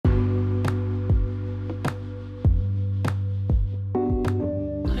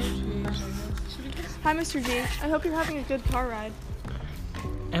Hi, Mr. G. I hope you're having a good car ride.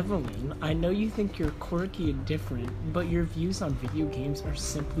 Evelyn, I know you think you're quirky and different, but your views on video games are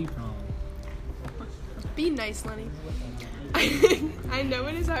simply wrong. Be nice, Lenny. I know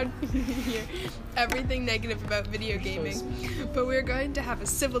it is hard for you to hear everything negative about video gaming, but we're going to have a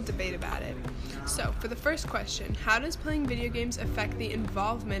civil debate about it. So, for the first question, how does playing video games affect the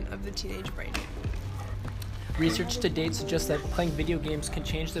involvement of the teenage brain? Research to date suggests that playing video games can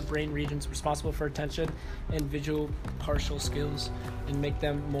change the brain regions responsible for attention and visual partial skills and make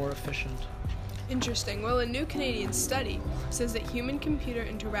them more efficient. Interesting. Well, a new Canadian study says that human-computer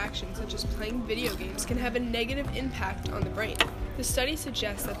interactions, such as playing video games, can have a negative impact on the brain. The study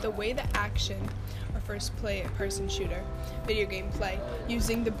suggests that the way the action, or first-person shooter, video game play,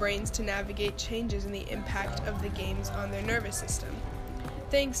 using the brains to navigate changes in the impact of the games on their nervous system.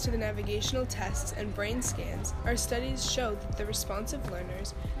 Thanks to the navigational tests and brain scans, our studies show that the responsive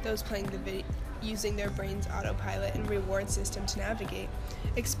learners, those playing using their brain's autopilot and reward system to navigate,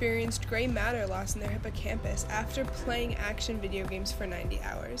 experienced gray matter loss in their hippocampus after playing action video games for 90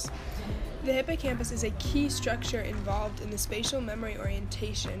 hours. The hippocampus is a key structure involved in the spatial memory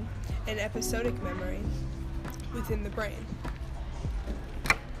orientation and episodic memory within the brain.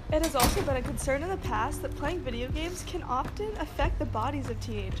 It has also been a concern in the past that playing video games can often affect the bodies of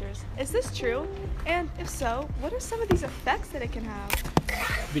teenagers. Is this true? And if so, what are some of these effects that it can have?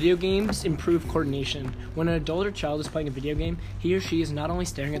 Video games improve coordination. When an adult or child is playing a video game, he or she is not only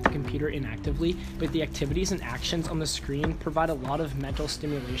staring at the computer inactively, but the activities and actions on the screen provide a lot of mental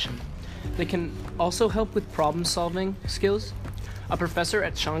stimulation. They can also help with problem-solving skills. A professor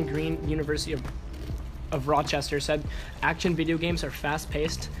at Sean Green University of Rochester said action video games are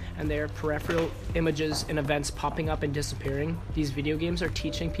fast-paced and they are peripheral images and events popping up and disappearing. These video games are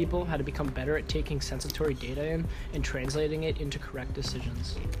teaching people how to become better at taking sensory data in and translating it into correct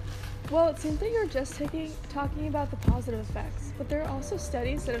decisions. Well, it seems that you're just talking about the positive effects, but there are also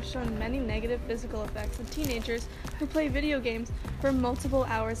studies that have shown many negative physical effects of teenagers who play video games for multiple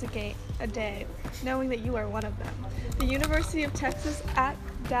hours a day, knowing that you are one of them. The University of Texas at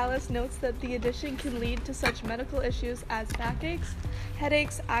Dallas notes that the addiction can lead to such medical issues as backaches,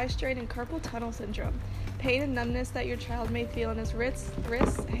 headaches, eye strain, and carpal tunnel syndrome. Pain and numbness that your child may feel in his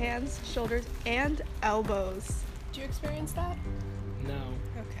wrists, hands, shoulders, and elbows. Do you experience that? No.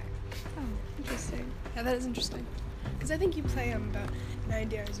 Okay. Oh, interesting. Yeah, that is interesting. Because I think you play about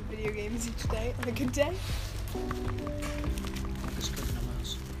 90 hours of video games each day on a good day.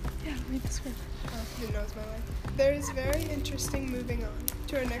 Yeah, read the script. Oh, who knows my life. There is very interesting. Moving on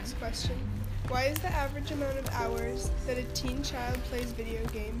to our next question. Why is the average amount of hours that a teen child plays video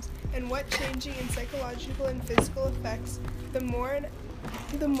games, and what changing in psychological and physical effects the more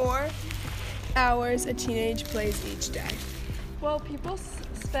hours a teenage plays each day? Well, people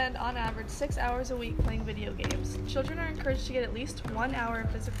spend on average 6 hours a week playing video games. Children are encouraged to get at least 1 hour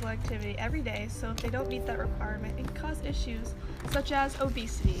of physical activity every day, so if they don't meet that requirement, it can cause issues such as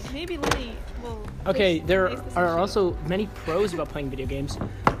obesity. Maybe Lenny will... Okay, there face this are issue. also many pros about playing video games.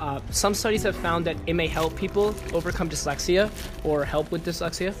 Some studies have found that it may help people overcome dyslexia or help with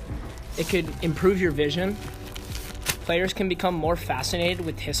dyslexia. It could improve your vision. Players can become more fascinated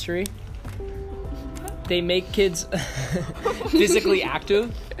with history. They make kids physically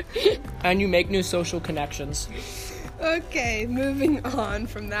active, and you make new social connections. Okay, moving on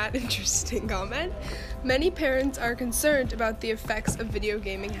from that interesting comment. Many parents are concerned about the effects of video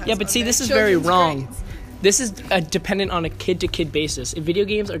gaming has Yeah, but on see, their this is very children's wrong. grades. This is dependent on a kid-to-kid basis. If video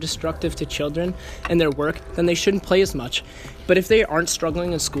games are destructive to children and their work, then they shouldn't play as much. But if they aren't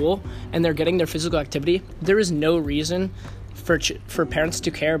struggling in school and they're getting their physical activity, there is no reason for parents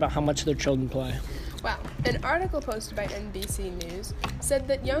to care about how much their children play. Wow. An article posted by NBC News said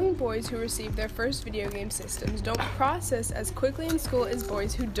that young boys who receive their first video game systems don't process as quickly in school as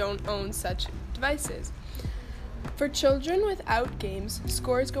boys who don't own such devices. For children without games,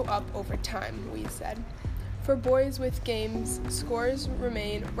 scores go up over time, we said. For boys with games, scores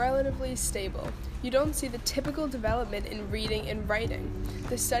remain relatively stable. You don't see the typical development in reading and writing.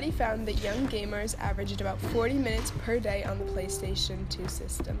 The study found that young gamers averaged about 40 minutes per day on the PlayStation 2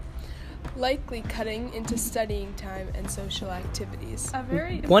 system, likely cutting into studying time and social activities.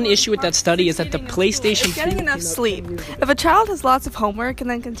 One issue with that study is that the PlayStation 2 is getting enough sleep. If a child has lots of homework and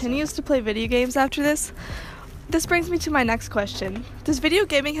then continues to play video games after this brings me to my next question. Does video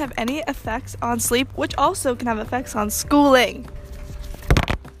gaming have any effects on sleep, which also can have effects on schooling?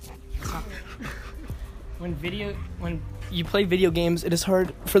 When you play video games, it is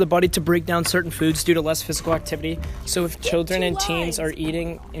hard for the body to break down certain foods due to less physical activity. So if children and teens are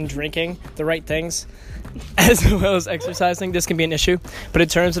eating and drinking the right things, as well as exercising, this can be an issue. But in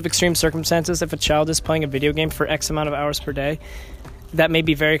terms of extreme circumstances, if a child is playing a video game for X amount of hours per day, that may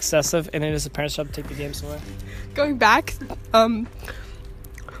be very excessive, and it is a parent's job to take the games away. Going back,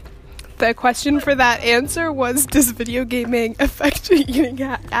 the question for that answer was, does video gaming affect eating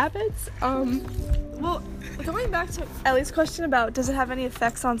habits? Well, going back to Ellie's question about does it have any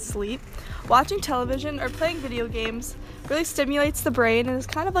effects on sleep, watching television or playing video games really stimulates the brain and is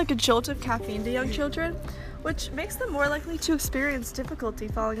kind of like a jolt of caffeine to young children, which makes them more likely to experience difficulty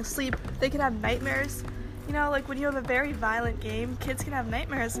falling asleep. They can have nightmares. You know, like when you have a very violent game, kids can have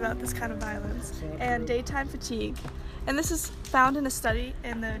nightmares about this kind of violence and daytime fatigue. And this is found in a study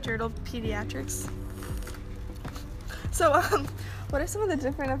in the Journal of Pediatrics. So, what are some of the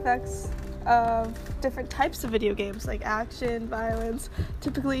different effects of different types of video games, like action, violence,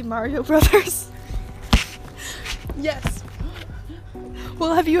 typically Mario Brothers? Yes.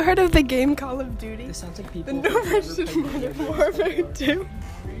 Well, have you heard of the game Call of Duty? This sounds like The people new version of Modern Warfare 2.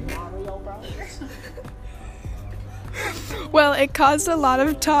 Well, it caused a lot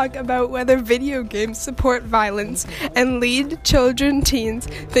of talk about whether video games support violence and lead teens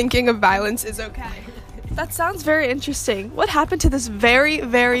thinking of violence is okay. That sounds very interesting. What happened to this very,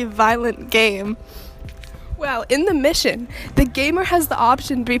 very violent game? Well, in the mission, the gamer has the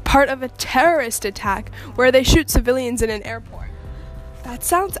option to be part of a terrorist attack where they shoot civilians in an airport. That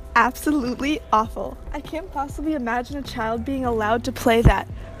sounds absolutely awful. I can't possibly imagine a child being allowed to play that.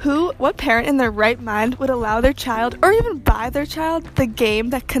 What parent in their right mind would allow their child, or even buy their child, the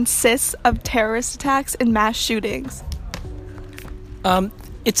game that consists of terrorist attacks and mass shootings?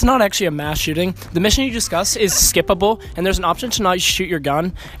 It's not actually a mass shooting. The mission you discussed is skippable, and there's an option to not shoot your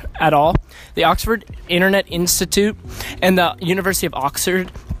gun at all. The Oxford Internet Institute and the University of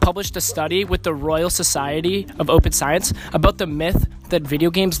Oxford published a study with the Royal Society of Open Science about the myth that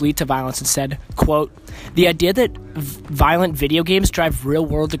video games lead to violence and said, quote, "The idea that violent video games drive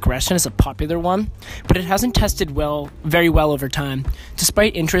real-world aggression is a popular one, but it hasn't tested very well over time.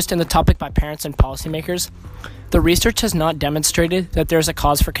 Despite interest in the topic by parents and policymakers, the research has not demonstrated that there's a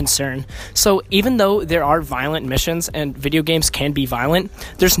cause for concern. So even though there are violent missions and video games can be violent,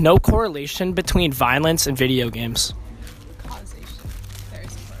 there's no correlation between violence and video games."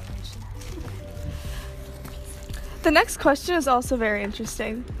 The next question is also very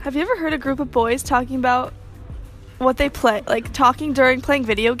interesting. Have you ever heard a group of boys talking about what they play, like talking during playing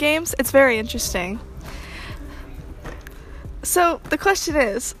video games? It's very interesting. So the question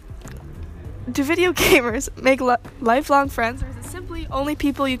is, do video gamers make lifelong friends, or is it simply only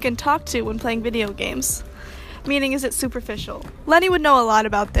people you can talk to when playing video games? Meaning, is it superficial? Lenny would know a lot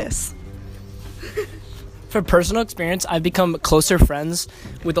about this. From personal experience, I've become closer friends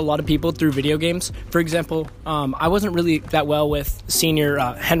with a lot of people through video games. For example, I wasn't really that well with senior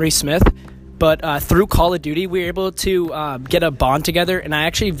Henry Smith, but through Call of Duty, we were able to get a bond together, and I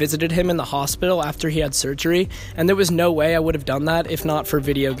actually visited him in the hospital after he had surgery, and there was no way I would have done that if not for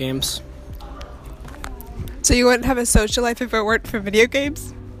video games. So you wouldn't have a social life if it weren't for video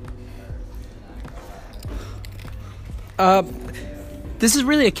games? This is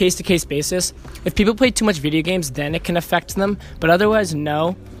really a case-to-case basis. If people play too much video games, then it can affect them, but otherwise,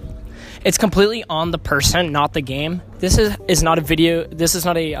 no. It's completely on the person, not the game. This is not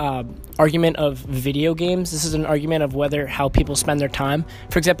a argument of video games. This is an argument of how people spend their time.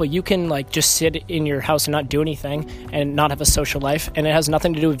 For example, you can just sit in your house and not do anything and not have a social life, and it has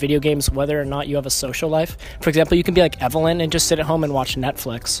nothing to do with video games whether or not you have a social life. For example, you can be like Evelyn and just sit at home and watch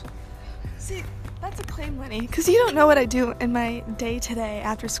Netflix. See, that's a claim, Lenny, because you don't know what I do in my day-to-day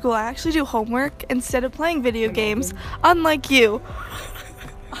after school. I actually do homework instead of playing video games, unlike you.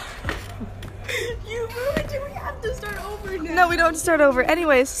 You really do. We have to start over now. No, we don't start over.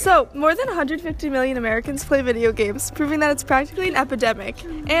 Anyways, so more than 150 million Americans play video games, proving that it's practically an epidemic.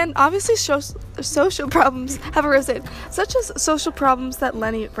 And obviously social problems have arisen, such as social problems that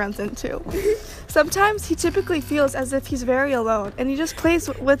Lenny runs into. Sometimes he typically feels as if he's very alone, and he just plays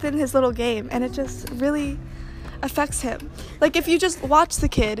within his little game, and it just really affects him. Like, if you just watch the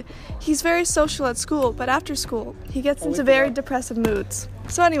kid, he's very social at school, but after school, he gets into very depressive moods.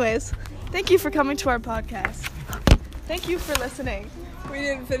 So anyways, thank you for coming to our podcast. Thank you for listening. We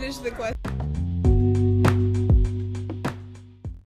didn't finish the question.